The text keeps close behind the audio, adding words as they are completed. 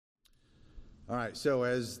All right, so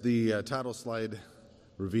as the title slide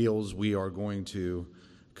reveals, we are going to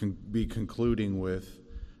be concluding with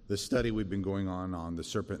the study we've been going on the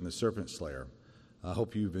Serpent and the Serpent Slayer. I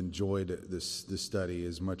hope you've enjoyed this study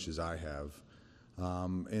as much as I have.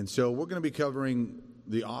 And so we're going to be covering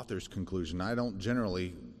the author's conclusion. I don't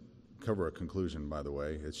generally cover a conclusion, by the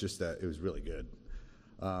way. It's just that it was really good.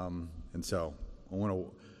 And so I want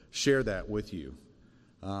to share that with you.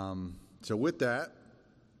 So with that,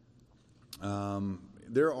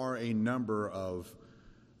 there are a number of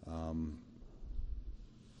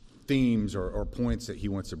themes or points that he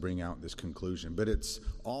wants to bring out in this conclusion, but it's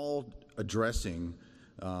all addressing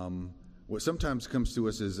what sometimes comes to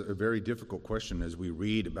us as a very difficult question as we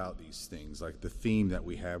read about these things, like the theme that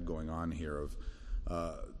we have going on here of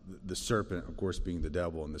the serpent, of course, being the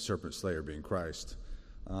devil, and the serpent slayer being Christ.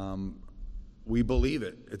 We believe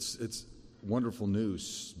it. It's wonderful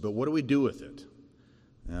news, but what do we do with it?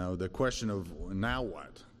 Now, the question of now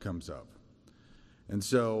what comes up. And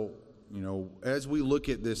so, as we look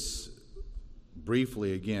at this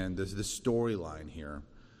briefly again, this storyline here,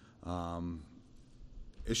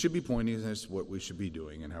 it should be pointing us what we should be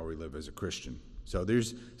doing and how we live as a Christian. So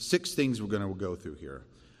there's 6 things we're going to go through here.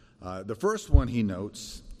 The first one he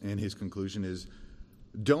notes in his conclusion is,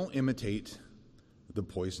 don't imitate the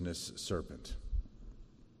poisonous serpent.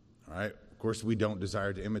 All right? Of course, we don't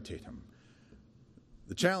desire to imitate him.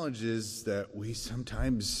 The challenge is that we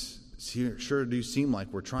sometimes sure do seem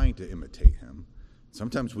like we're trying to imitate him.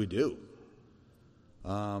 Sometimes we do.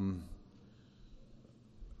 The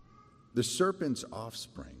serpent's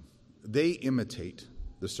offspring, they imitate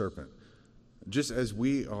the serpent, just as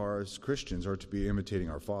we are as Christians are to be imitating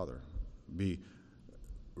our Father, be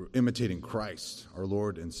imitating Christ, our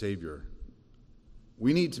Lord and Savior.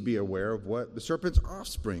 We need to be aware of what the serpent's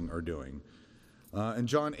offspring are doing. In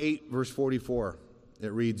John 8, verse 44,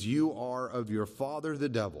 it reads, "You are of your father the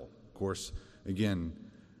devil." Of course, again,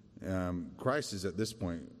 Christ is at this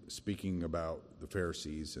point speaking about the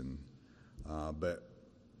Pharisees, but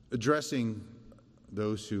addressing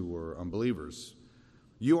those who were unbelievers.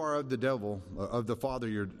 "You are of the devil, of the father,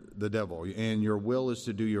 you're the devil, and your will is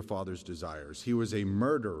to do your father's desires. He was a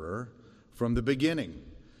murderer from the beginning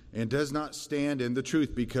and does not stand in the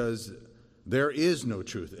truth because there is no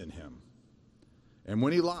truth in him. And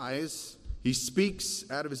when he lies, he speaks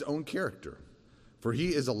out of his own character, for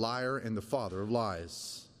he is a liar and the father of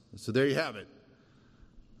lies." So there you have it.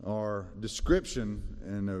 Our description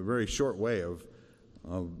in a very short way of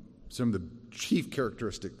some of the chief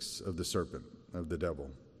characteristics of the serpent, of the devil.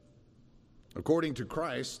 According to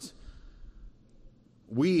Christ,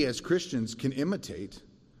 we as Christians can imitate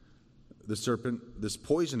the serpent, this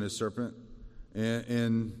poisonous serpent,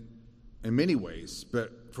 in many ways.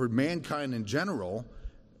 But for mankind in general,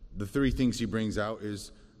 the 3 things he brings out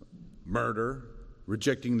is murder,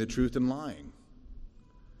 rejecting the truth, and lying.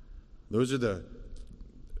 Those are the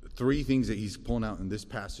 3 things that he's pulling out in this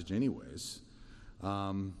passage anyways.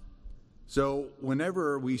 So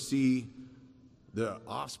whenever we see the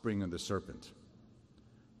offspring of the serpent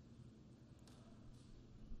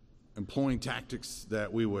employing tactics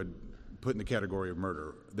that we would put in the category of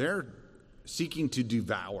murder, they're seeking to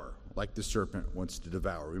devour like the serpent wants to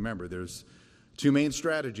devour. Remember, there's 2 main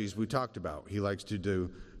strategies we talked about. He likes to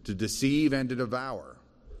deceive and to devour.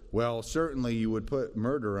 Well, certainly you would put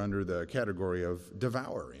murder under the category of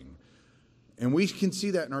devouring. And we can see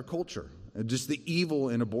that in our culture. Just the evil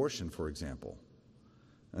in abortion, for example.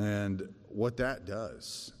 And what that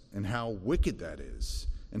does, and how wicked that is,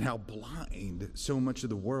 and how blind so much of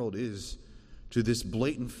the world is to this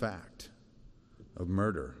blatant fact of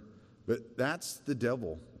murder. But that's the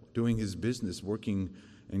devil doing his business, working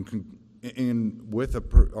with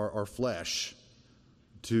our flesh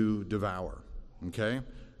to devour. Okay?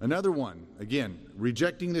 Another one, again,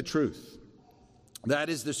 rejecting the truth. That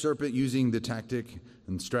is the serpent using the tactic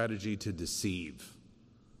and strategy to deceive.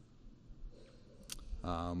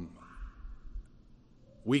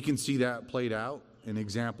 We can see that played out in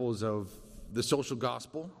examples of the social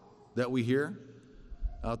gospel that we hear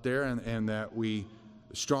out there and that we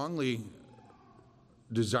strongly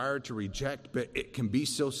desire to reject, but it can be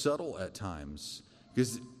so subtle at times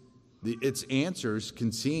because its answers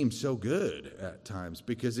can seem so good at times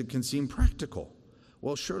because it can seem practical.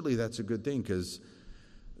 Well, surely that's a good thing because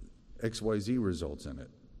XYZ results in it,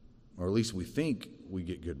 or at least we think we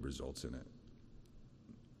get good results in it.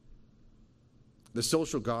 The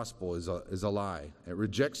social gospel is a lie. It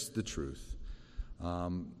rejects the truth.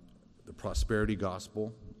 The prosperity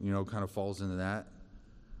gospel, kind of falls into that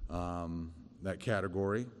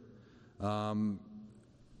category.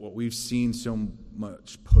 What we've seen so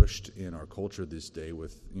much pushed in our culture this day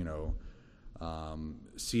with,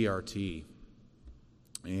 CRT,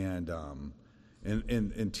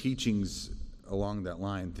 and teachings along that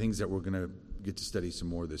line, things that we're going to get to study some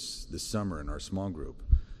more this summer in our small group.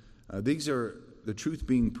 These are the truth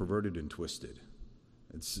being perverted and twisted.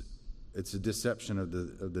 It's a deception of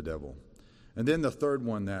the devil. And then the third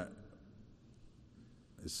one that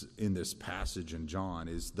is in this passage in John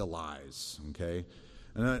is the lies, okay?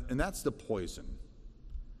 And that's the poison.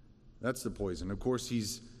 That's the poison. Of course,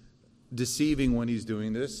 he's deceiving when he's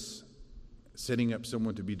doing this, setting up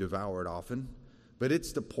someone to be devoured often, but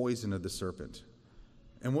it's the poison of the serpent.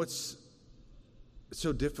 And what's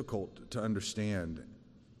so difficult to understand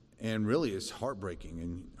and really is heartbreaking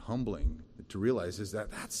and humbling to realize is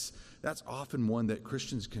that that's often one that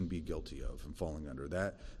Christians can be guilty of and falling under,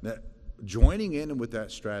 that joining in with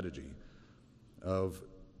that strategy of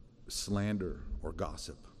slander or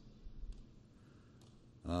gossip.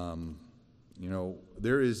 So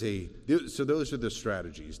those are the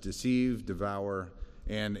strategies: deceive, devour,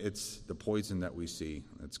 and it's the poison that we see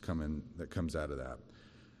that comes out of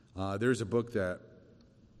that. There's a book that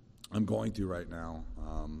I'm going through right now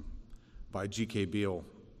by G.K. Beale,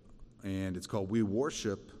 and it's called We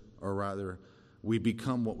Worship, or rather, We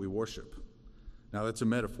Become What We Worship. Now, that's a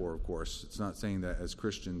metaphor, of course. It's not saying that as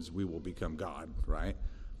Christians we will become God, right?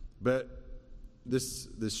 But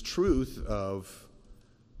this truth of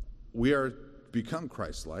we are become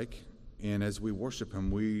Christ-like, and as we worship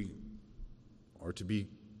him, we are to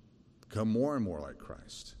become more and more like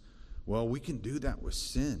Christ. Well, we can do that with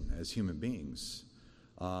sin as human beings.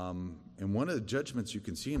 And one of the judgments you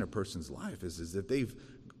can see in a person's life is that they've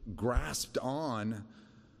grasped on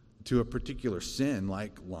to a particular sin,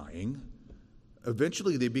 like lying.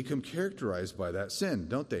 Eventually, they become characterized by that sin,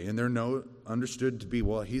 don't they? And they're understood to be,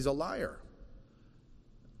 well, he's a liar.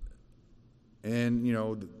 And,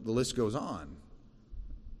 the list goes on.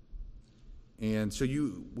 And so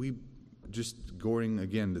we just going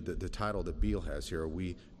again, the title that Beale has here,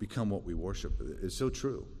 we become what we worship, is so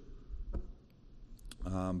true.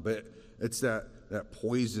 But it's that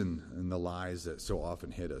poison and the lies that so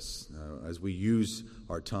often hit us as we use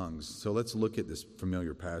our tongues. So let's look at this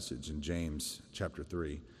familiar passage in James chapter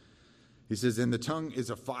 3. He says, "And the tongue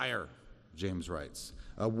is a fire," James writes,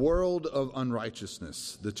 "a world of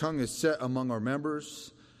unrighteousness. The tongue is set among our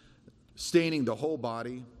members, staining the whole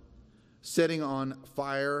body, setting on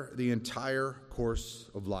fire the entire course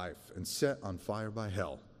of life, and set on fire by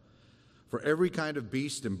hell. For every kind of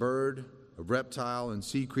beast and bird, of reptile and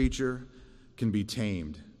sea creature can be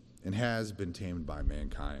tamed and has been tamed by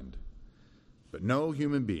mankind. But no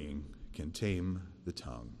human being can tame the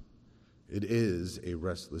tongue. It is a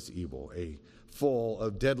restless evil, full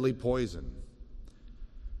of deadly poison.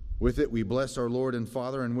 With it we bless our Lord and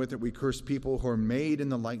Father, and with it we curse people who are made in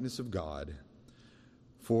the likeness of God.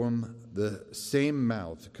 From the same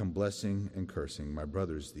mouth come blessing and cursing. My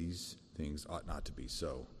brothers, these things ought not to be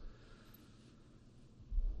so."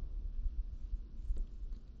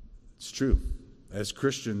 It's true. As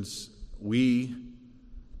Christians, we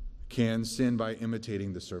can sin by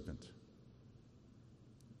imitating the serpent.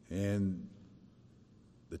 And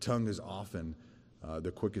the tongue is often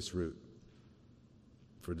the quickest route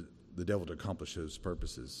for the devil to accomplish his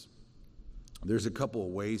purposes. There's a couple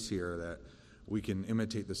of ways here that we can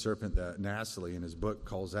imitate the serpent that Nassley in his book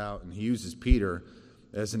calls out, and he uses Peter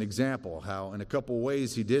as an example, how in a couple of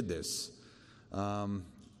ways he did this.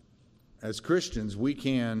 As Christians, we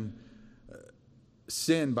can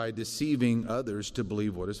sin by deceiving others to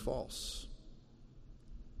believe what is false.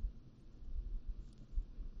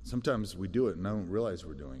 Sometimes we do it and don't realize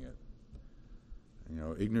we're doing it.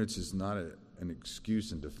 Ignorance is not an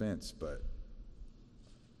excuse in defense, but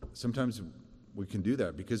sometimes we can do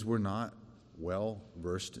that because we're not well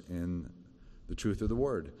versed in the truth of the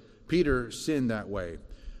word. Peter sinned that way.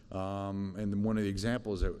 And one of the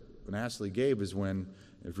examples that Nassley gave is when,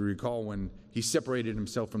 if you recall, when he separated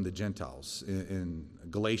himself from the Gentiles in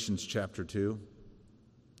Galatians chapter 2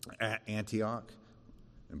 at Antioch.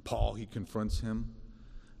 And Paul, he confronts him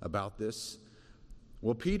about this.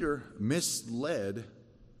 Well, Peter misled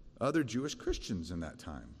other Jewish Christians in that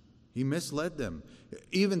time. He misled them,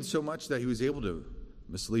 even so much that he was able to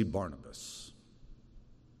mislead Barnabas,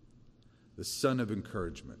 the son of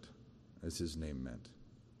encouragement, as his name meant.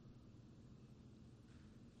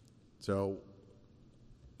 So,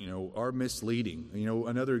 our misleading.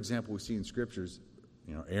 Another example we see in scriptures,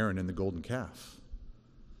 Aaron and the golden calf.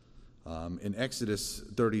 In Exodus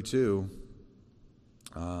 32,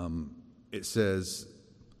 it says,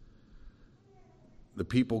 the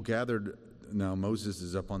people gathered. Now Moses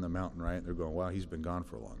is up on the mountain, right? They're going, wow, he's been gone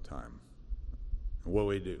for a long time. And what do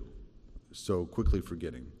we do? So quickly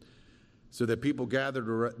forgetting. So that people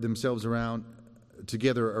gathered themselves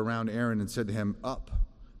together around Aaron and said to him, "Up,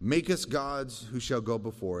 make us gods who shall go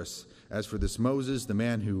before us. As for this Moses, the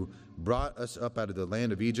man who brought us up out of the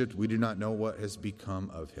land of Egypt, we do not know what has become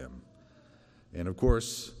of him." And of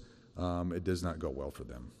course, it does not go well for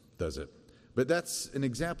them, does it? But that's an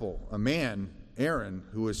example. A man, Aaron,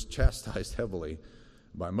 who was chastised heavily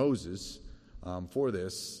by Moses for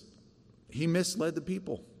this, he misled the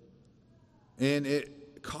people. And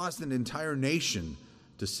it caused an entire nation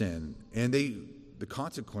to sin. And the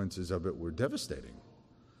consequences of it were devastating.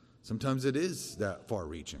 Sometimes it is that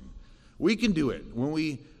far-reaching. We can do it when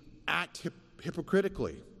we act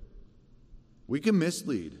hypocritically. We can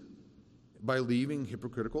mislead by leading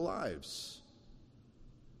hypocritical lives.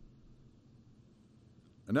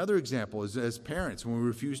 Another example is as parents, when we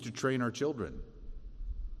refuse to train our children.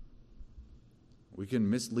 We can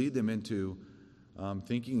mislead them into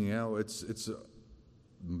thinking, it's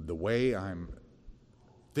the way I'm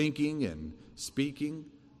thinking and speaking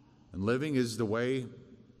and living is the way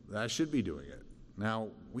that I should be doing it.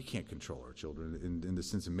 Now, we can't control our children in the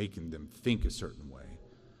sense of making them think a certain way.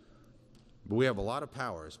 But we have a lot of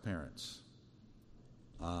power as parents.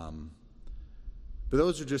 But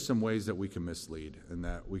those are just some ways that we can mislead and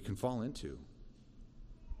that we can fall into.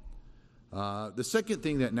 The second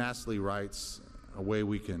thing that Nastly writes, a way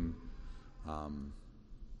we can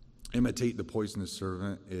imitate the poisonous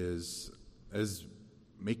serpent, is as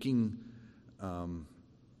making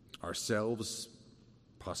ourselves,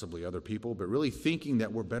 possibly other people, but really thinking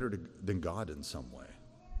that we're better than God in some way.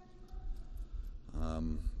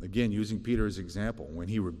 Again, using Peter as example, when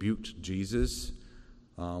he rebuked Jesus,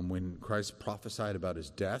 when Christ prophesied about his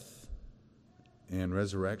death and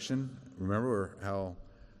resurrection, remember how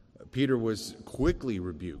Peter was quickly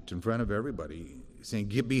rebuked in front of everybody, saying,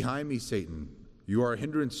 "Get behind me, Satan. You are a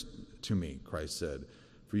hindrance to me," Christ said,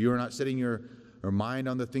 "for you are not setting your mind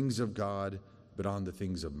on the things of God, but on the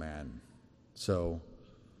things of man." So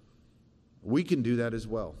we can do that as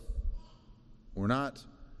well. We're not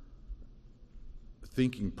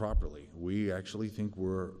thinking properly. We actually think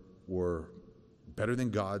we're better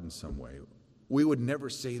than God in some way. We would never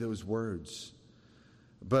say those words.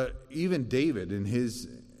 But even David, in his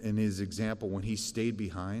example, when he stayed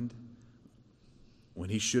behind, when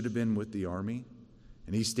he should have been with the army,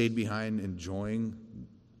 and he stayed behind enjoying,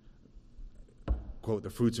 quote, the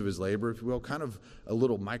fruits of his labor, if you will, kind of a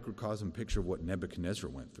little microcosm picture of what Nebuchadnezzar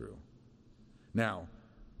went through. Now,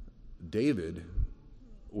 David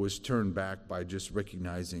was turned back by just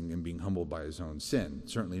recognizing and being humbled by his own sin.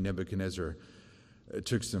 Certainly Nebuchadnezzar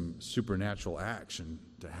took some supernatural action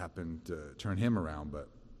to turn him around, but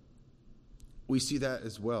we see that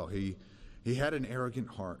as well. He had an arrogant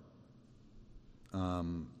heart.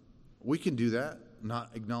 We can do that,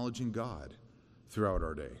 not acknowledging God throughout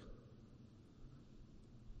our day.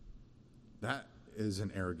 That is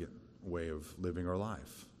an arrogant way of living our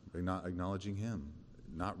life, not acknowledging him,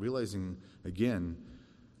 not realizing, again,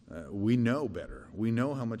 we know better. We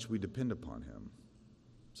know how much we depend upon him.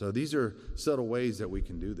 So these are subtle ways that we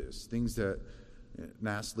can do this, things that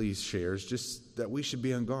Nastly shares, just that we should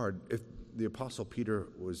be on guard. If the Apostle Peter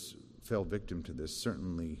fell victim to this,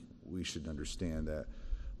 certainly we should understand that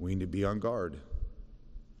we need to be on guard.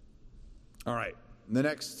 All right, the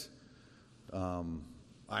next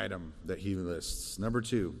item that he lists, number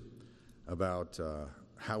 2, about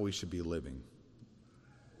how we should be living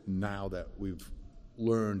now that we've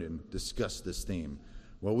learned and discussed this theme.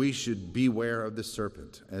 Well, we should beware of the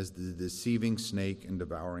serpent as the deceiving snake and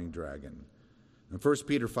devouring dragon. In 1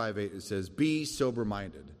 Peter 5:8 it says, "Be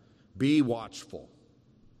sober-minded, be watchful.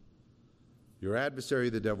 Your adversary,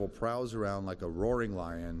 the devil, prowls around like a roaring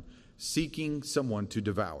lion, seeking someone to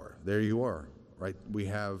devour." There you are, right? We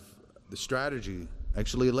have the strategy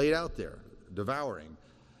actually laid out there, devouring.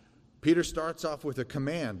 Peter starts off with a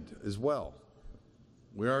command as well.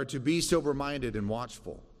 We are to be sober-minded and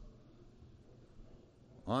watchful,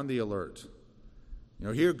 on the alert.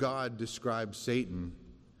 Here God describes Satan.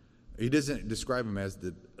 He doesn't describe him as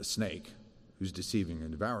a snake who's deceiving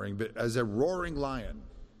and devouring, but as a roaring lion.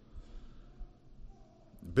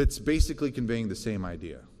 But it's basically conveying the same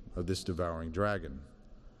idea of this devouring dragon.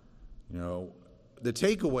 The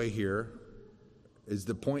takeaway here is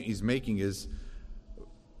the point he's making is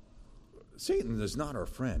Satan is not our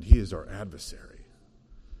friend. He is our adversary.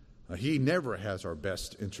 He never has our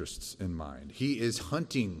best interests in mind. He is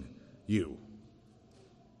hunting you.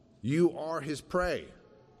 You are his prey.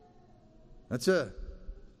 That's a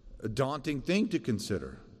daunting thing to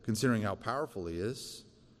consider, considering how powerful he is.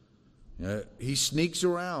 He sneaks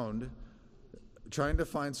around trying to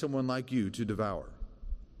find someone like you to devour.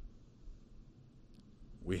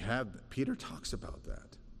 Peter talks about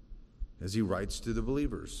that as he writes to the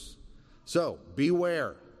believers. So,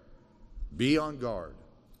 beware. Be on guard.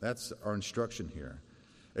 That's our instruction here.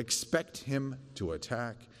 Expect him to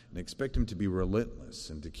attack and expect him to be relentless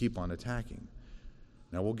and to keep on attacking.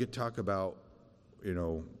 Now, we'll talk about,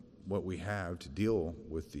 what we have to deal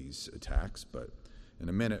with these attacks in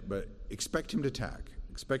a minute, but expect him to attack.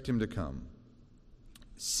 Expect him to come.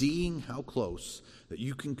 Seeing how close that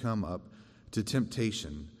you can come up to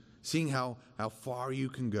temptation, seeing how far you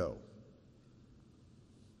can go.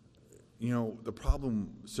 The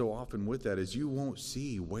problem so often with that is you won't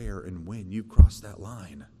see where and when you cross that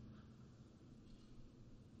line.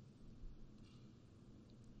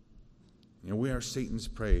 We are Satan's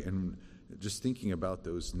prey, and just thinking about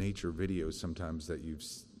those nature videos sometimes that you've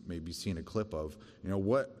maybe seen a clip of,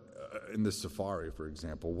 what in the safari, for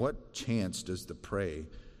example, what chance does the prey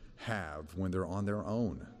have when they're on their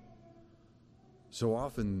own? So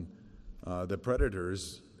often the predator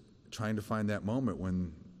is trying to find that moment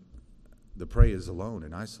when the prey is alone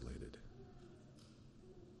and isolated.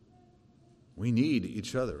 We need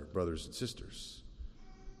each other, brothers and sisters.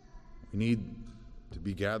 We need to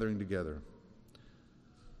be gathering together.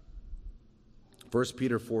 1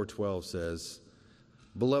 Peter 4:12 says,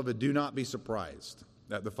 "Beloved, do not be surprised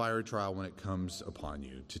at the fiery trial when it comes upon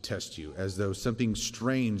you to test you, as though something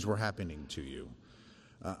strange were happening to you."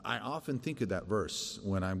 I often think of that verse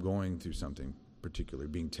when I'm going through something, particularly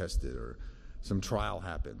being tested or some trial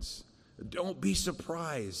happens. Don't be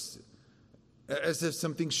surprised as if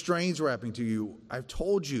something strange were happening to you. I've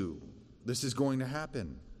told you this is going to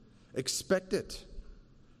happen. Expect it.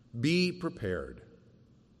 Be prepared.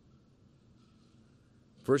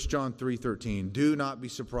 1 John 3:13, "Do not be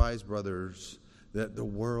surprised, brothers, that the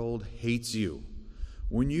world hates you."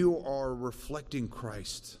 When you are reflecting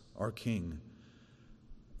Christ, our King,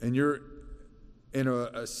 and you're in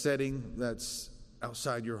a setting that's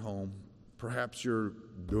outside your home, perhaps you're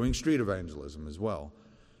doing street evangelism as well,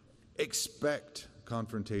 expect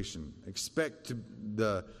confrontation. Expect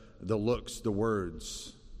the looks, the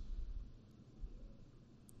words.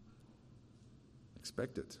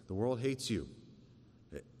 Expect it. The world hates you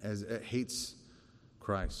as it hates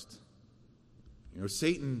Christ.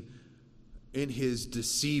 Satan, in his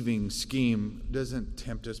deceiving scheme, doesn't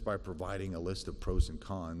tempt us by providing a list of pros and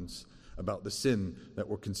cons about the sin that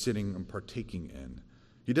we're considering and partaking in.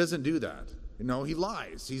 He doesn't do that. He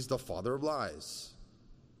lies. He's the father of lies.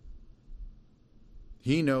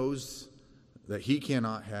 He knows that he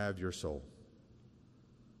cannot have your soul.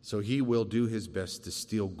 So he will do his best to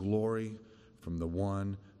steal glory from the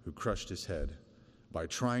one who crushed his head by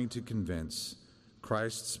trying to convince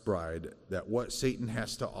Christ's bride that what Satan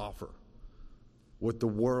has to offer, what the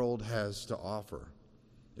world has to offer,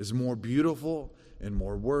 is more beautiful and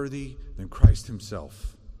more worthy than Christ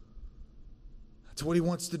himself. That's what he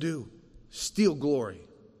wants to do. Steal glory.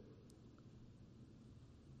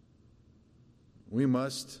 We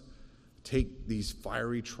must take these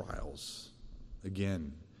fiery trials,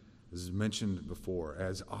 again, as mentioned before,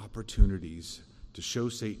 as opportunities to show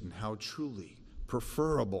Satan how truly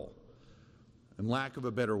preferable, and lack of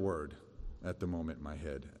a better word at the moment in my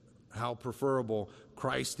head, how preferable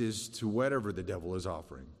Christ is to whatever the devil is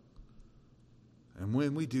offering. And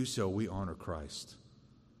when we do so, we honor Christ.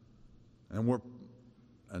 And we're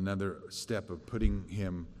another step of putting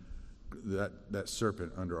him, that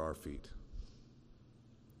serpent, under our feet.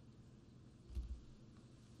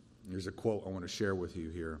 There's a quote I want to share with you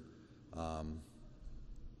here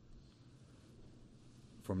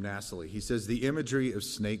from Nasely. He says, "The imagery of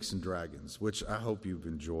snakes and dragons," which I hope you've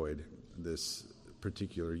enjoyed this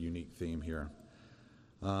particular unique theme here.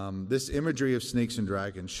 This imagery of snakes and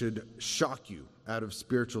dragons should shock you out of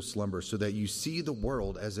spiritual slumber so that you see the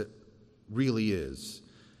world as it really is.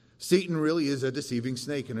 Satan really is a deceiving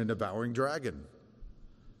snake and a devouring dragon.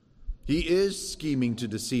 He is scheming to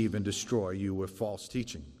deceive and destroy you with false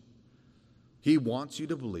teaching. He wants you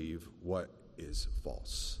to believe what is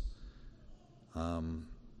false.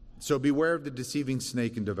 So beware of the deceiving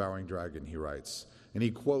snake and devouring dragon, he writes. And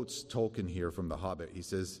he quotes Tolkien here from The Hobbit. He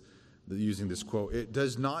says, using this quote, it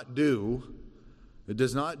does not do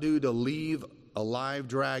to leave a live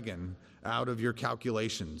dragon out of your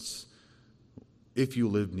calculations if you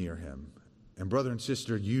live near him." And brother and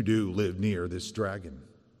sister, you do live near this dragon.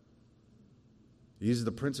 He is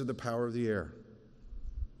the prince of the power of the air.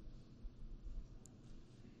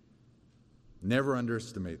 Never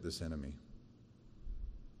underestimate this enemy.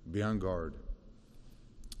 Be on guard.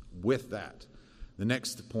 With that, the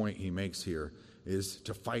next point he makes here is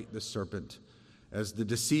to fight the serpent as the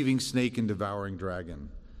deceiving snake and devouring dragon.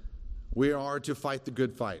 We are to fight the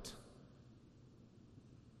good fight.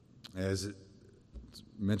 as it's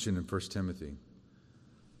mentioned in 1 Timothy.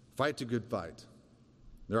 Fight a good fight.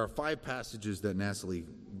 There are 5 passages that Natalie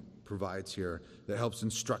provides here that helps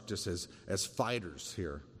instruct us as fighters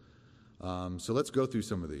here. So let's go through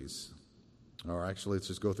some of these. Or actually, let's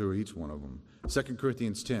just go through each one of them. 2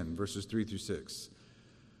 Corinthians 10, verses 3 through 6.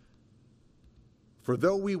 For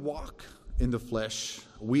though we walk in the flesh,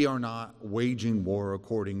 we are not waging war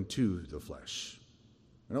according to the flesh.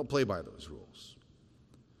 We don't play by those rules.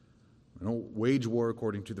 We don't wage war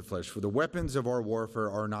according to the flesh. For the weapons of our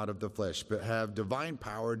warfare are not of the flesh, but have divine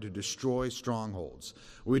power to destroy strongholds.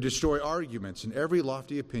 We destroy arguments and every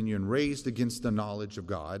lofty opinion raised against the knowledge of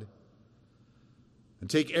God, and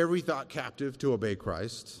take every thought captive to obey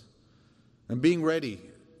Christ, and being ready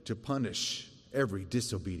to punish every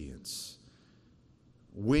disobedience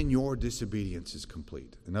when your disobedience is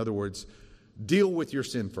complete. In other words, deal with your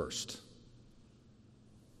sin first.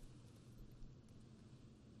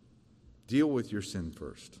 Deal with your sin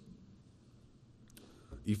first.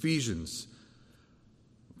 Ephesians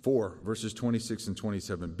 4, verses 26 and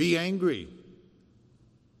 27. Be angry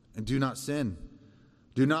and do not sin.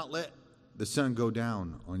 Do not let the sun go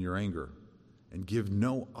down on your anger, and give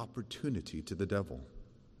no opportunity to the devil.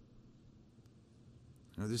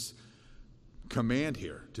 Now, this command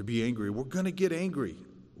here to be angry, we're going to get angry.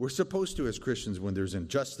 We're supposed to as Christians when there's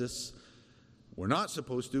injustice. We're not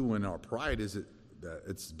supposed to when our pride is that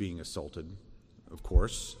it's being assaulted, of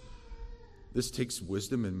course. This takes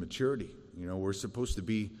wisdom and maturity. We're supposed to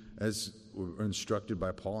be, as we're instructed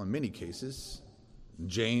by Paul in many cases,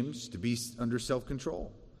 James, to be under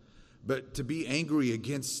self-control. But to be angry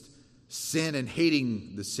against sin and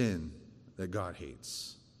hating the sin that God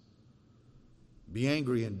hates. Be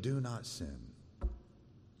angry and do not sin.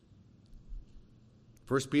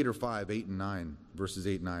 1 Peter 5, 8 and 9, verses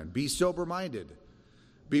 8 and 9. Be sober-minded.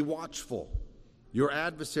 Be watchful. Your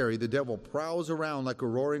adversary, the devil, prowls around like a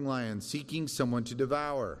roaring lion, seeking someone to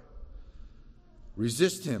devour.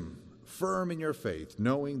 Resist him, firm in your faith,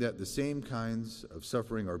 knowing that the same kinds of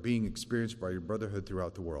suffering are being experienced by your brotherhood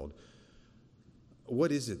throughout the world.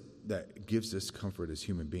 What is it that gives us comfort as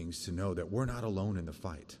human beings to know that we're not alone in the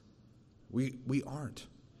fight? We aren't.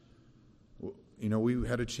 We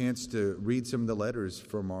had a chance to read some of the letters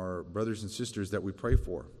from our brothers and sisters that we pray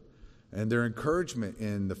for, and their encouragement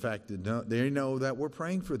in the fact that they know that we're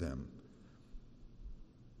praying for them.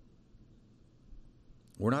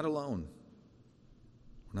 We're not alone.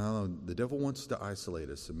 We're not alone. The devil wants to isolate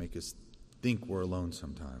us and make us think we're alone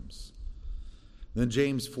sometimes. Then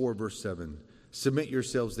James 4, verse 7. Submit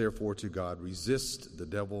yourselves, therefore, to God. Resist the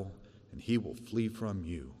devil, and he will flee from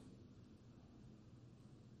you.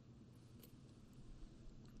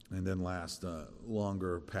 And then last,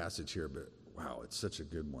 longer passage here, but wow, it's such a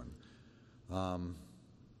good one.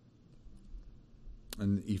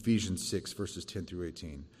 In Ephesians 6, verses 10 through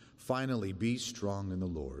 18. Finally, be strong in the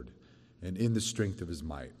Lord and in the strength of his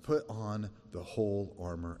might. Put on the whole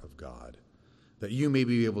armor of God, that you may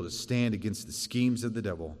be able to stand against the schemes of the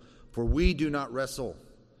devil. For we do not wrestle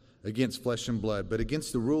against flesh and blood, but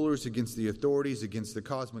against the rulers, against the authorities, against the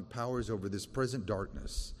cosmic powers over this present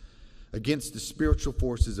darkness, against the spiritual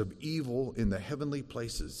forces of evil in the heavenly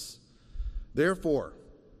places. Therefore,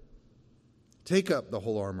 take up the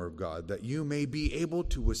whole armor of God, that you may be able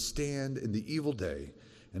to withstand in the evil day,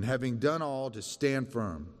 and having done all, to stand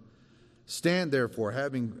firm. Stand therefore,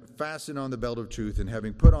 having fastened on the belt of truth, and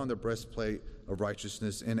having put on the breastplate of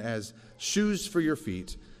righteousness, and as shoes for your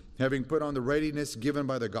feet, having put on the readiness given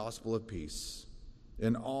by the gospel of peace.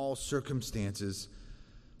 In all circumstances,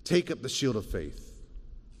 take up the shield of faith,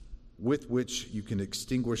 with which you can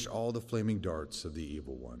extinguish all the flaming darts of the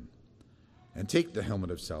evil one. And take the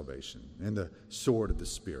helmet of salvation and the sword of the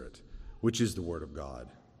Spirit, which is the word of God,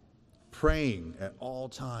 praying at all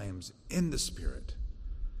times in the Spirit,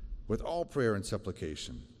 with all prayer and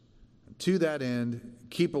supplication. And to that end,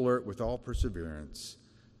 keep alert with all perseverance,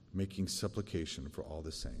 making supplication for all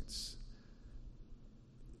the saints.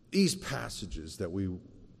 These passages that we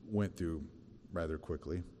went through rather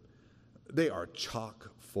quickly, they are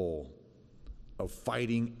chock full of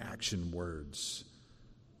fighting action words.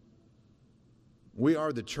 We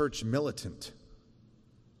are the church militant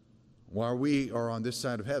while we are on this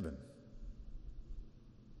side of heaven.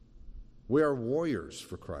 We are warriors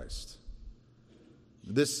for Christ.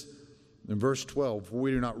 This, in verse 12,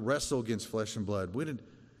 we do not wrestle against flesh and blood.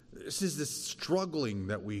 This is the struggling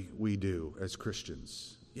that we do as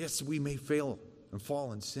Christians. Yes, we may fail and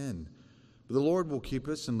fall in sin, but the Lord will keep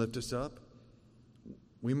us and lift us up.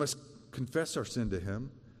 We must confess our sin to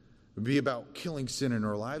him. It would be about killing sin in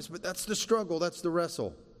our lives, but that's the struggle, that's the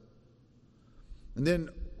wrestle. And then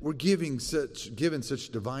we're given such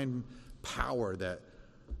divine power that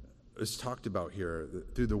is talked about here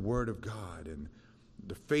through the Word of God and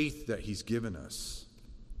the faith that He's given us.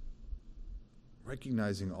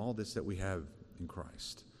 Recognizing all this that we have in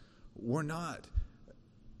Christ. We're not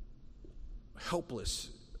helpless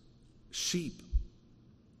sheep.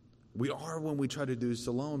 We are when we try to do this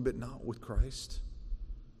alone, but not with Christ.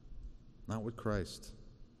 Not with Christ.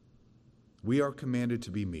 We are commanded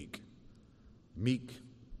to be meek. Meek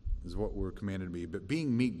is what we're commanded to be. But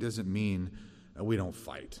being meek doesn't mean we don't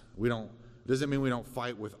fight. Doesn't mean we don't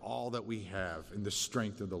fight with all that we have in the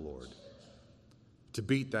strength of the Lord to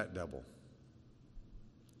beat that devil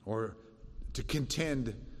or to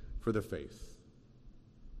contend for the faith.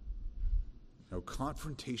 No,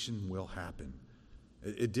 confrontation will happen.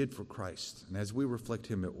 It did for Christ. And as we reflect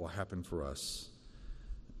Him, it will happen for us.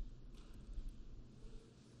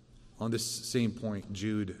 On this same point,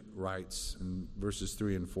 Jude writes in verses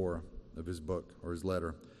 3 and 4 of his book or his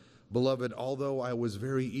letter, "Beloved, although I was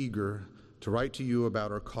very eager to write to you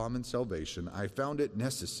about our common salvation, I found it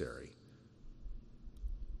necessary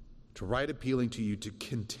to write appealing to you to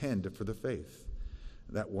contend for the faith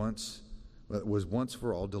that was once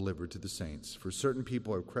for all delivered to the saints. For certain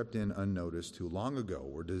people have crept in unnoticed who long ago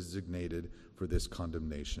were designated for this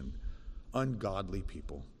condemnation, ungodly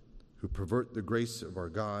people who pervert the grace of our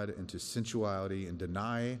God into sensuality and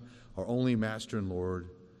deny our only Master and Lord,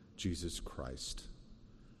 Jesus Christ."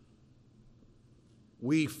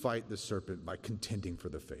 We fight the serpent by contending for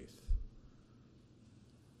the faith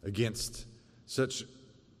against such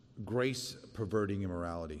grace-perverting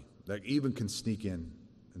immorality that even can sneak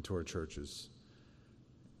into our churches.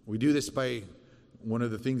 We do this by one of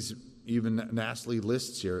the things even Nastily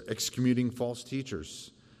lists here, excommunicating false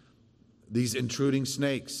teachers, these intruding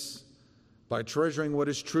snakes, by treasuring what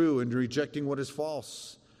is true and rejecting what is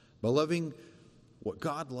false, by loving what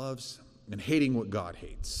God loves and hating what God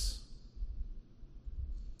hates.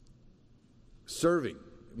 Serving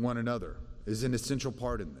one another is an essential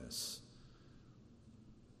part in this.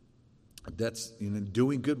 That's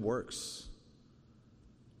doing good works.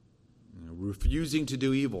 Refusing to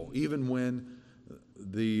do evil, even when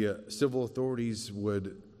the civil authorities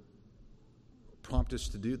would prompt us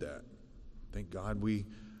to do that. Thank God we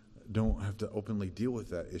don't have to openly deal with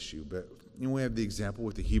that issue. But we have the example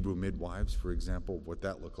with the Hebrew midwives, for example, of what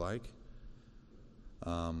that looked like.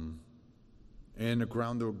 And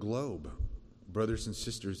around the globe, brothers and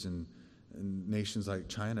sisters in nations like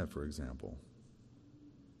China, for example.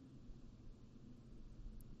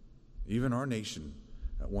 Even our nation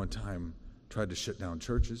at one time tried to shut down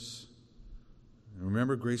churches. And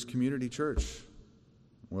remember Grace Community Church,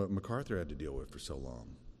 what MacArthur had to deal with for so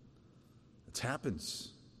long. It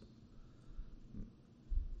happens.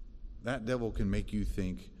 That devil can make you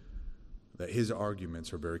think that his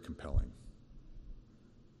arguments are very compelling.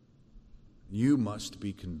 You must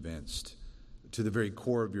be convinced to the very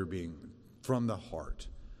core of your being, from the heart,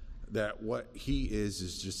 that what he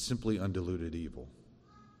is just simply undiluted evil.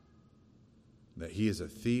 That he is a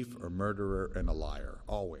thief, a murderer, and a liar,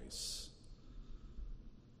 always.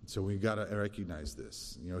 So we've got to recognize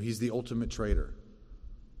this. He's the ultimate traitor.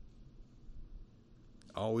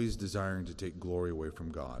 Always desiring to take glory away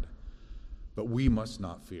from God. But we must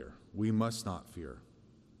not fear. We must not fear.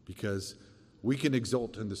 Because we can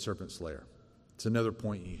exult in the serpent slayer. It's another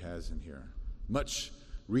point he has in here. Much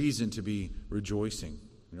reason to be rejoicing.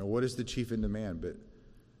 What is the chief end of man but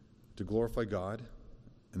to glorify God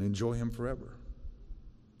and enjoy him forever?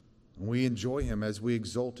 And we enjoy him as we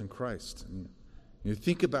exult in Christ. And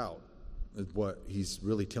think about what he's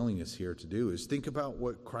really telling us here to do is think about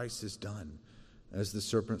what Christ has done as the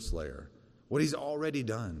serpent slayer, what he's already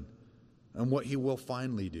done, and what he will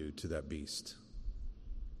finally do to that beast.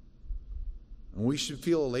 And we should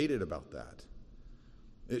feel elated about that.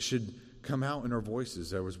 It should come out in our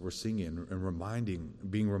voices as we're singing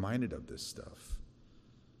and being reminded of this stuff.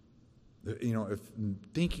 If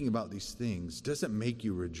thinking about these things doesn't make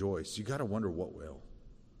you rejoice, you got to wonder what will.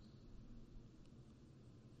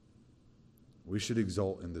 We should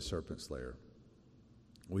exult in the serpent slayer.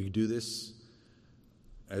 We do this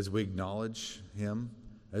as we acknowledge him,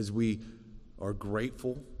 as we are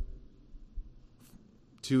grateful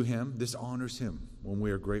to him. This honors him when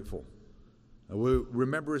we are grateful. We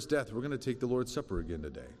remember his death. We're going to take the Lord's Supper again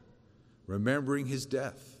today. Remembering his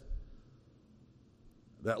death.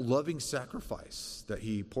 That loving sacrifice that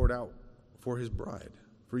he poured out for his bride,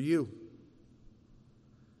 for you.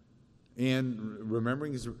 And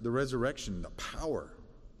remembering the resurrection, the power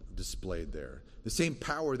displayed there. The same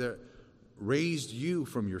power that raised you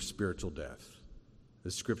from your spiritual death,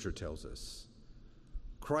 as Scripture tells us.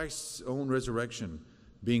 Christ's own resurrection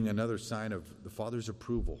being another sign of the Father's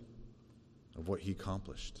approval of what he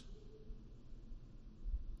accomplished.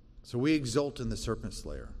 So we exult in the serpent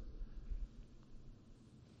slayer.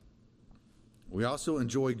 We also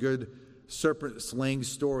enjoy good serpent slaying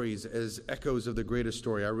stories as echoes of the greatest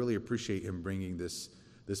story. I really appreciate him bringing this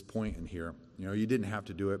point in here. You know, you didn't have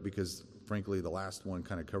to do it because, frankly, the last one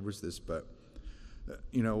kind of covers this, but,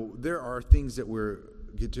 you know, there are things that we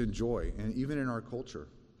get to enjoy, and even in our culture,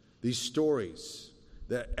 these stories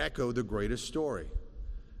that echo the greatest story.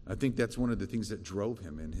 I think that's one of the things that drove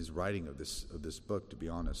him in his writing of this book, to be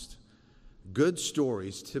honest. Good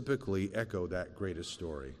stories typically echo that greatest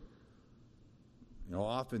story. You know,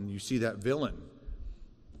 often you see that villain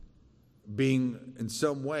being in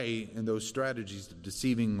some way in those strategies of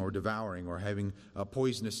deceiving or devouring or having a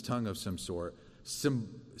poisonous tongue of some sort,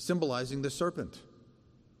 symbolizing the serpent.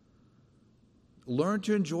 Learn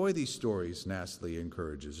to enjoy these stories, Nastily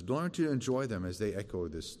encourages. Learn to enjoy them as they echo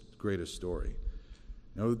this greatest story.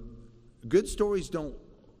 You know, good stories don't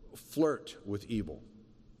flirt with evil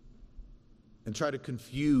and try to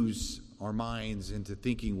confuse our minds into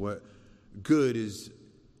thinking what good is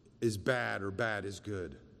bad or bad is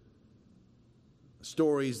good.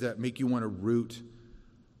 Stories that make you want to root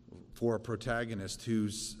for a protagonist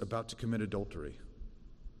who's about to commit adultery.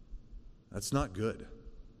 That's not good.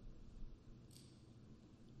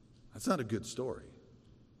 That's not a good story.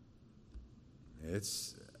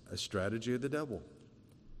 It's a strategy of the devil.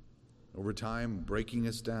 Over time, breaking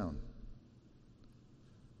us down.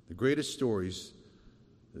 The greatest stories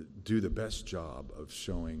do the best job of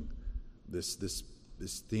showing this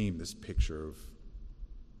theme, this picture of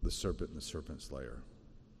the serpent and the serpent slayer.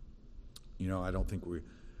 You know, I don't think we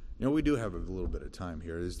do have a little bit of time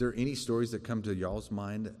here. Is there any stories that come to y'all's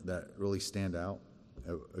mind that really stand out?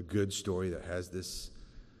 A good story that has this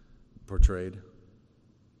portrayed?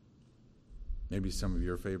 Maybe some of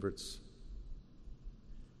your favorites?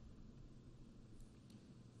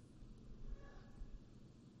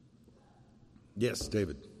 Yes,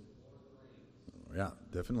 David. Yeah,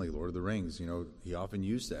 definitely Lord of the Rings. You know, he often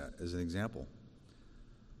used that as an example.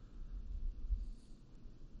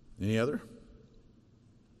 Any other?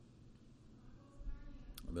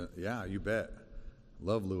 Yeah, you bet.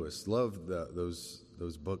 Love Lewis. Love those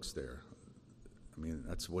books there. I mean,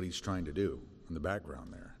 that's what he's trying to do in the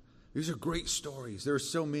background there. These are great stories. There are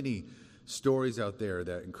so many stories out there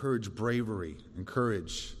that encourage bravery and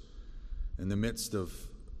courage in the midst of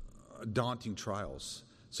daunting trials.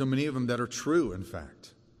 So many of them that are true, in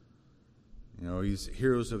fact. You know, he's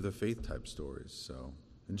heroes of the faith type stories. So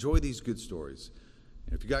enjoy these good stories.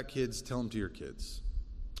 And if you got kids, tell them to your kids.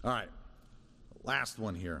 All right, last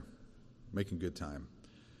one here. Making good time.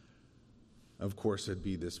 Of course, it'd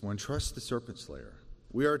be this one. Trust the serpent slayer.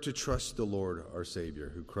 We are to trust the Lord, our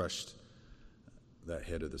Savior, who crushed that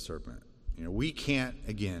head of the serpent. You know, we can't,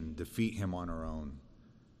 again, defeat him on our own.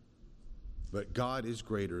 But God is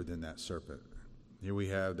greater than that serpent. Here we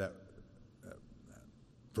have that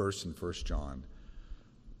verse in 1 John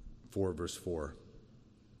 4, verse 4.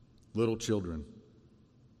 Little children,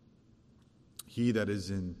 he that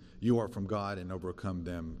is in you are from God and overcome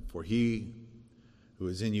them, for he who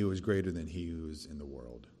is in you is greater than he who is in the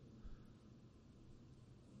world.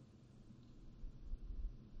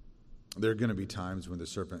 There are going to be times when the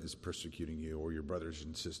serpent is persecuting you or your brothers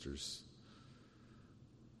and sisters.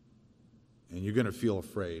 And you're going to feel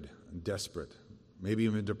afraid and desperate, maybe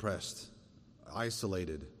even depressed,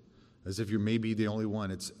 isolated, as if you're maybe the only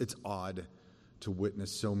one. It's odd to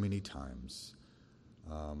witness so many times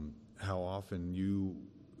how often you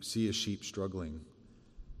see a sheep struggling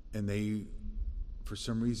and they, for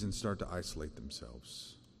some reason, start to isolate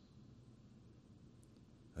themselves.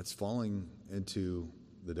 That's falling into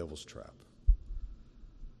the devil's trap.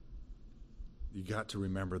 You got to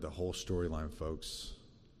remember the whole storyline, folks.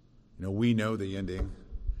 You know, we know the ending,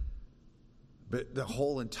 but the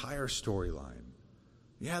whole entire storyline.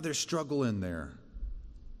 Yeah, there's struggle in there.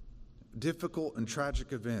 Difficult and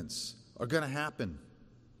tragic events are going to happen.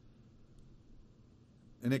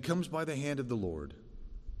 And it comes by the hand of the Lord.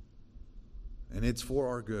 And it's for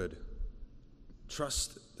our good.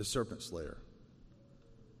 Trust the serpent slayer.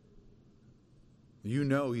 You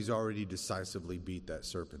know he's already decisively beat that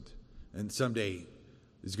serpent. And someday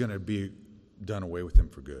he's going to be done away with him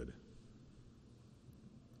for good.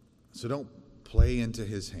 So don't play into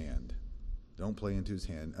his hand. Don't play into his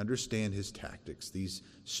hand. Understand his tactics, these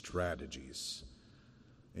strategies.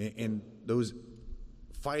 And those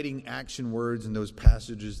fighting action words and those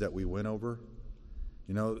passages that we went over,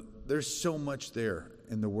 you know, there's so much there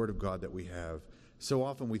in the Word of God that we have. So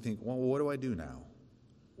often we think, well, what do I do now?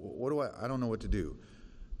 I don't know what to do.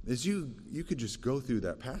 is you could just go through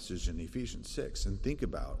that passage in Ephesians 6 and think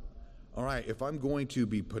about, all right, if I'm going to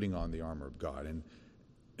be putting on the armor of God and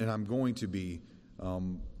I'm going to be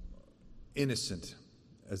innocent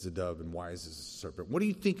as a dove and wise as a serpent, what do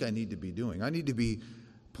you think I need to be doing? I need to be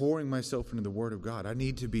pouring myself into the Word of God. I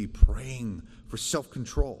need to be praying for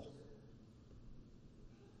self-control.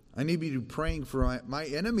 I need to be praying for my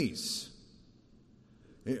enemies.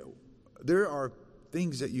 There are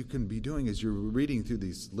things that you can be doing as you're reading through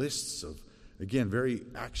these lists of, again, very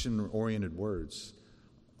action-oriented words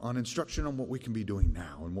on instruction on what we can be doing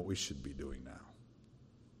now and what we should be doing now.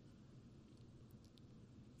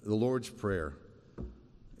 The Lord's Prayer.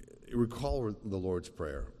 Recall the Lord's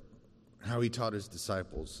Prayer, how he taught his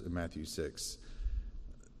disciples in Matthew 6,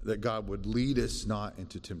 that God would lead us not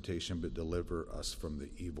into temptation, but deliver us from the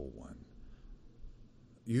evil one,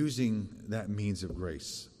 using that means of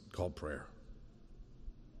grace called prayer.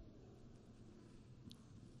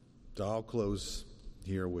 So I'll close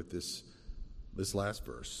here with this last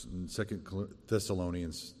verse in 2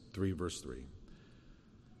 Thessalonians 3, verse 3.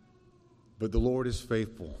 But the Lord is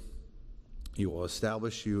faithful. He will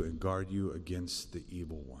establish you and guard you against the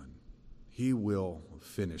evil one. He will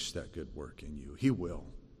finish that good work in you. He will,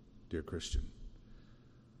 dear Christian.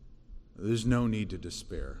 There's no need to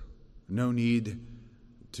despair. No need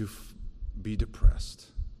to be depressed.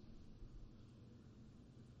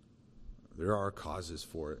 There are causes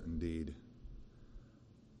for it, indeed.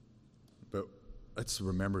 But let's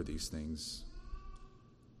remember these things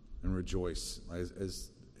and rejoice.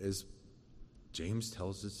 As James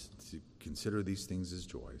tells us to consider these things as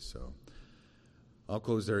joy. So I'll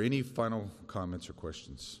close there. Any final comments or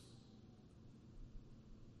questions?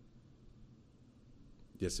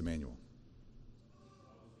 Yes, Emmanuel.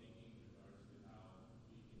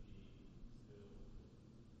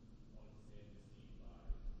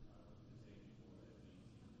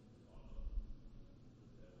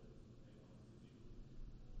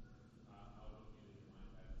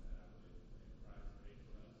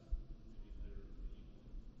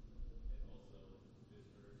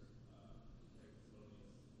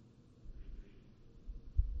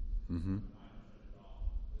 Mm-hmm.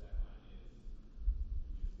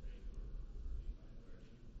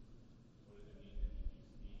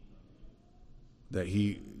 That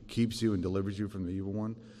he keeps you and delivers you from the evil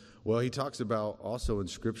one. Well, he talks about also in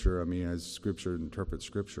Scripture, as Scripture interprets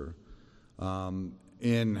Scripture,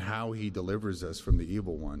 in how he delivers us from the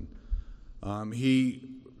evil one.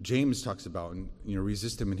 James talks about,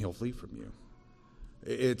 resist him and he'll flee from you.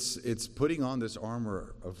 It's putting on this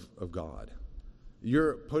armor of God.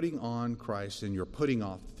 You're putting on Christ and you're putting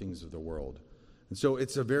off the things of the world. And so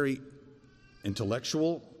it's a very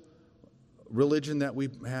intellectual religion that we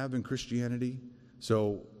have in Christianity.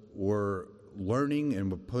 So we're learning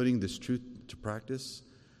and we're putting this truth to practice.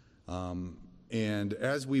 And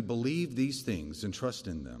as we believe these things and trust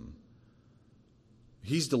in them,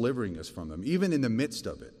 he's delivering us from them, even in the midst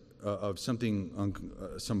of it, of something,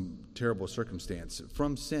 some terrible circumstance,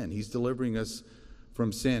 from sin. He's delivering us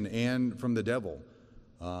from sin and from the devil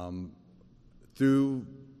through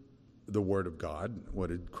the Word of God. What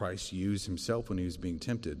did Christ use himself when he was being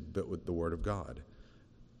tempted? But with the Word of God.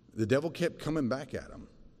 The devil kept coming back at him.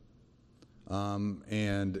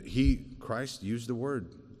 And Christ used the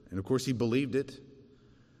Word. And of course he believed it.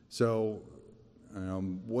 So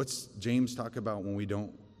what's James talk about when we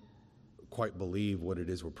don't quite believe what it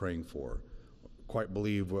is we're praying for, quite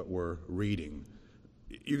believe what we're reading?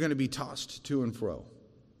 You're going to be tossed to and fro.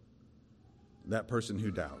 That person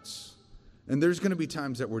who doubts. And there's going to be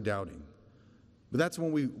times that we're doubting. But that's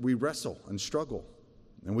when we wrestle and struggle.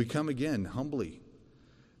 And we come again humbly.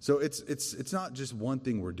 So it's not just one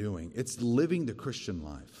thing we're doing. It's living the Christian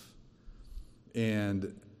life.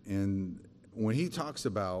 And when he talks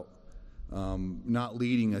about not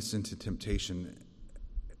leading us into temptation,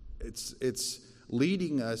 it's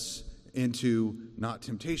leading us into not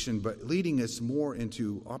temptation, but leading us more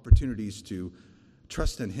into opportunities to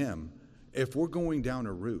trust in him. If we're going down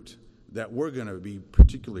a route that we're going to be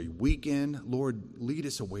particularly weak in, Lord, lead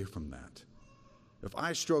us away from that. If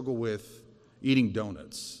I struggle with eating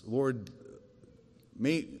donuts, Lord,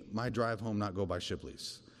 may my drive home not go by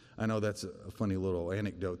Shipley's. I know that's a funny little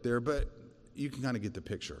anecdote there, but you can kind of get the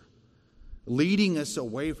picture. Leading us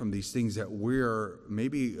away from these things that we're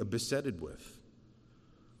maybe besetted with.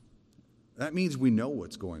 That means we know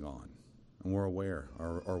what's going on and we're aware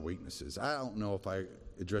of our weaknesses. I don't know if I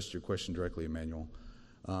addressed your question directly, Emmanuel,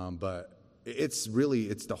 but it's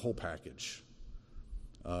the whole package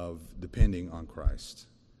of depending on Christ.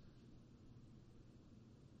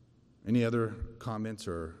 Any other comments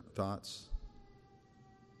or thoughts?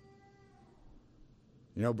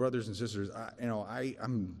 Brothers and sisters,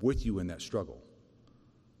 I'm with you in that struggle.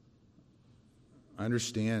 I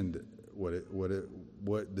understand what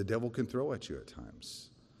the devil can throw at you at times.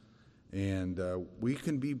 And we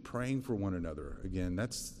can be praying for one another. Again,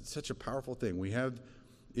 that's such a powerful thing. We have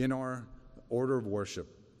in our order of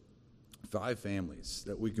worship 5 families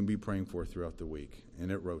that we can be praying for throughout the week,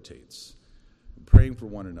 and it rotates. Praying for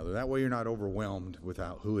one another. That way you're not overwhelmed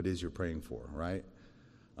without who it is you're praying for, right?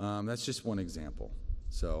 That's just one example.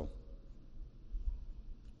 So,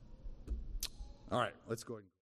 all right, let's go ahead.